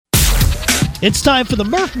It's time for the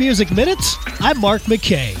Merf Music Minute. I'm Mark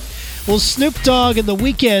McKay. Well, Snoop Dogg and The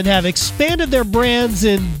Weeknd have expanded their brands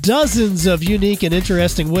in dozens of unique and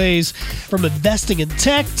interesting ways, from investing in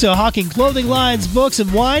tech to hawking clothing lines, books,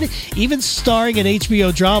 and wine, even starring in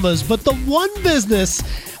HBO dramas. But the one business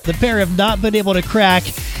the pair have not been able to crack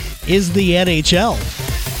is the NHL.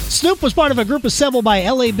 Snoop was part of a group assembled by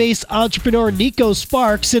LA-based entrepreneur Nico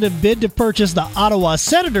Sparks in a bid to purchase the Ottawa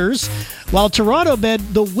Senators, while Toronto-bed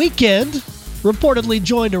The Weeknd reportedly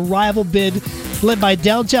joined a rival bid led by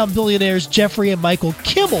downtown billionaires Jeffrey and Michael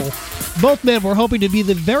Kimmel. Both men were hoping to be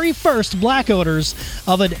the very first black owners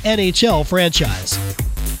of an NHL franchise.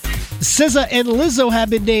 SZA and Lizzo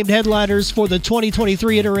have been named headliners for the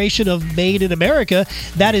 2023 iteration of Made in America.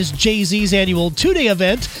 That is Jay-Z's annual two-day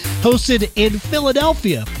event hosted in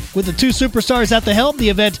Philadelphia. With the two superstars at the helm, the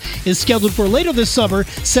event is scheduled for later this summer,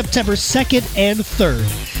 September 2nd and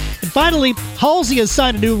 3rd. And finally, Halsey has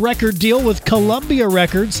signed a new record deal with Columbia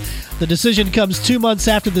Records. The decision comes 2 months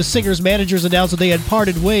after the singer's managers announced that they had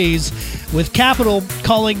parted ways, with Capitol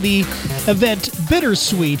calling the event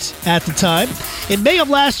bittersweet at the time. In May of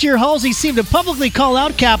last year, Halsey seemed to publicly call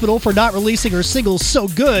out Capitol for not releasing her single So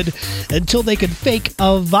Good until they could fake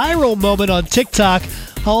a viral moment on TikTok.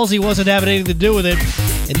 Halsey wasn't having anything to do with it,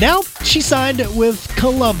 and now she signed with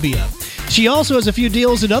Columbia. She also has a few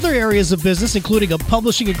deals in other areas of business, including a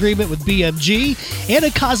publishing agreement with BMG and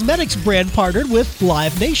a cosmetics brand partnered with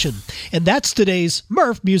Live Nation. And that's today's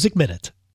Merf Music Minute.